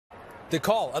The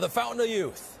call of the Fountain of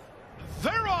Youth.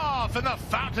 They're off in the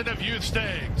Fountain of Youth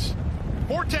Stakes.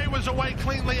 Forte was away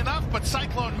cleanly enough, but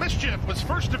Cyclone Mischief was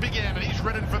first to begin, and he's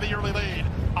ridden for the early lead.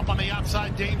 Up on the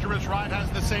outside, Dangerous Ride has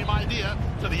the same idea,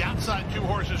 so the outside two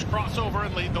horses cross over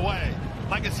and lead the way.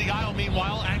 Legacy Isle,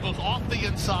 meanwhile, angles off the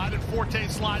inside, and Forte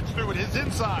slides through at his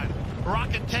inside.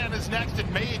 Rocket 10 is next, and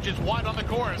Mage is wide on the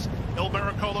course. Il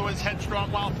Baracolo is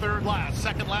headstrong, while third last.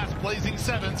 Second last, Blazing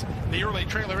Sevens. The early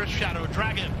trailer is Shadow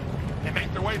Dragon. They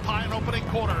make their way by an opening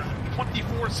quarter,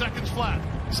 24 seconds flat.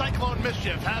 Cyclone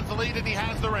Mischief has the lead, and he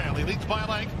has the rail. He leads by a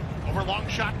length. Over Long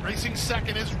Shot, racing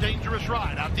second is Dangerous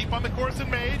Ride. Out deep on the course in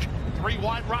Mage, 3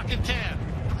 wide Rocket 10.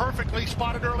 Perfectly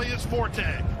spotted early is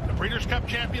Forte. The Breeders' Cup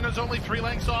champion is only 3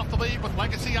 lengths off the lead, with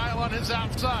Legacy Isle on his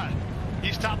outside.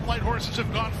 These top flight horses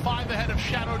have gone 5 ahead of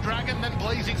Shadow Dragon, then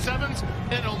Blazing Sevens,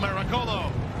 and Il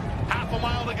Maracolo. Half a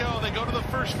mile to go. They go to the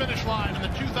first finish line in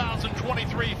the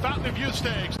 2023 Fountain of Youth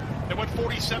Stakes. They went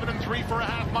 47 3 for a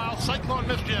half mile. Cyclone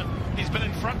Mischief, he's been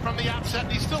in front from the outset,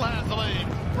 and he still has the lead.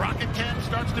 Rocket 10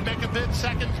 starts to make a bid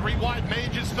second. 3 wide,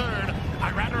 Mage is third.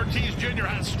 Iran Ortiz Jr.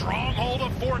 has strong hold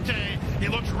of Forte. He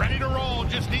looks ready to roll,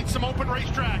 just needs some open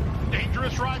racetrack.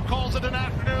 Dangerous Ride calls it an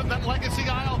afternoon, then Legacy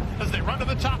Isle as they run to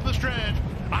the top of the stretch.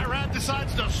 Iran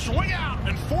decides to swing out,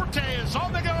 and Forte is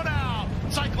on the go now.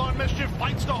 Cyclone Mischief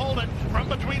fights to hold it. From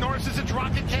between horses, it's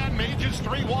Rocket 10. Mage is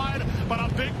 3 wide, but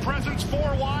a big presence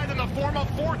 4 wide in the form of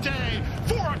Forte.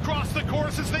 4 across the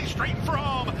course as they straighten for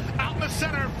home. Out in the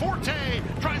center, Forte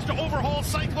tries to overhaul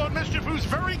Cyclone Mischief, who's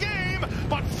very game,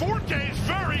 but Forte's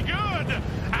very good.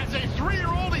 As a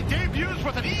 3-year-old, he debuts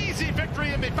with an easy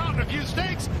victory in the Fountain of Youth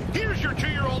Stakes. Here's your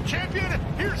 2-year-old champion.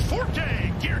 Here's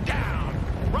Forte, geared down.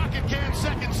 Rocket Can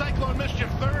second, Cyclone Mischief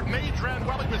third, Mage ran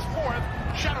well, he was fourth.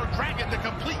 Shadow Dragon to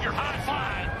complete your high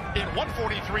five in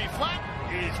 143 flat.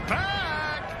 He's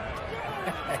back.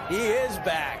 He is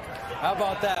back. How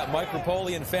about that? Mike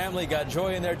Rapoli and family got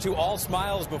Joy in there too. All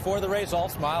smiles before the race, all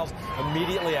smiles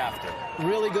immediately after.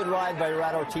 Really good ride by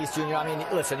Iran Ortiz Jr. I mean,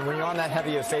 listen, when you're on that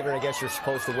heavy a favorite, I guess you're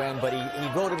supposed to win, but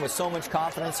he rode him with so much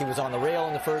confidence. He was on the rail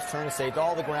in the first turn, saved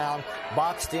all the ground,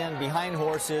 boxed in behind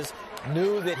horses,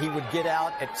 knew that he would get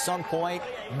out at some point,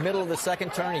 middle of the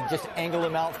second turn. He just angled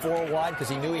him out 4 wide because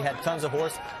he knew he had tons of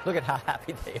horse. Look at how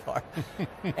happy they are.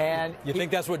 And you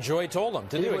think that's what Joy told him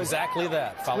to do? Exactly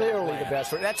that. Clearly the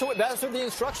best. That's what the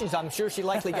instructions I'm sure she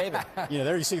likely gave him. You know,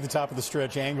 there you see the top of the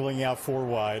stretch angling out 4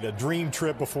 wide. A dream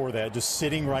trip before that, just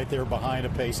sitting right there behind a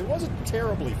pace. It wasn't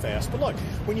terribly fast. But look,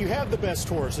 when you have the best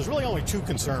horse, there's really only 2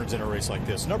 concerns in a race like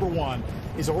this. Number one,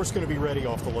 is a horse going to be ready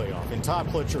off the layoff? And Todd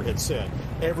Pletcher had said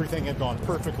everything had gone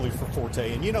perfectly for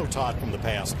Forte. And you know Todd from the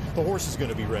past. The horse is going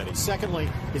to be ready. Secondly,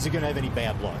 is he going to have any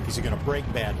bad luck? Is he going to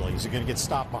break badly? Is he going to get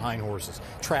stopped behind horses?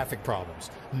 Traffic problems.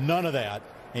 None of that.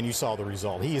 And you saw the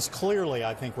result. He is clearly,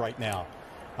 I think, right now,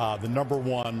 the number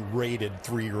 1 rated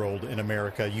 3-year-old in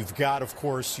America. You've got, of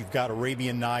course,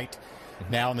 Arabian Night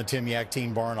now in the Tim Yak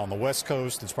Teen Barn on the West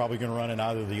Coast. It's probably going to run in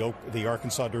either the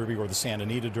Arkansas Derby or the Santa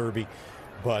Anita Derby.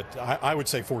 But I would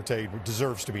say Forte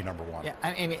deserves to be number 1. Yeah,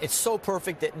 I mean, it's so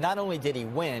perfect that not only did he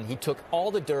win, he took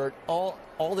all the dirt, all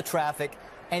the traffic,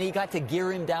 and he got to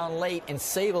gear him down late and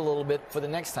save a little bit for the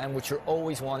next time, which you're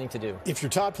always wanting to do. If you're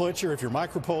Todd Pletcher, if you're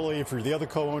Mike Rapoli, if you're the other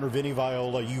co-owner, Vinny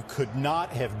Viola, you could not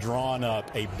have drawn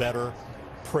up a better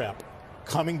prep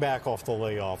coming back off the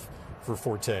layoff for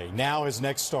Forte. Now his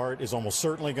next start is almost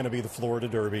certainly going to be the Florida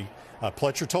Derby.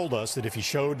 Pletcher told us that if he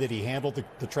showed that he handled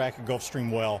the track at Gulfstream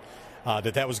well,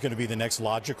 that was going to be the next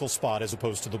logical spot as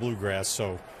opposed to the Bluegrass.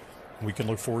 So we can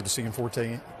look forward to seeing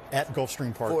Forte at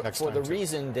Gulfstream Park next time. For the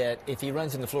reason that if he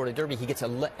runs in the Florida Derby, he gets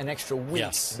an extra week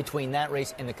between that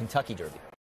race and the Kentucky Derby.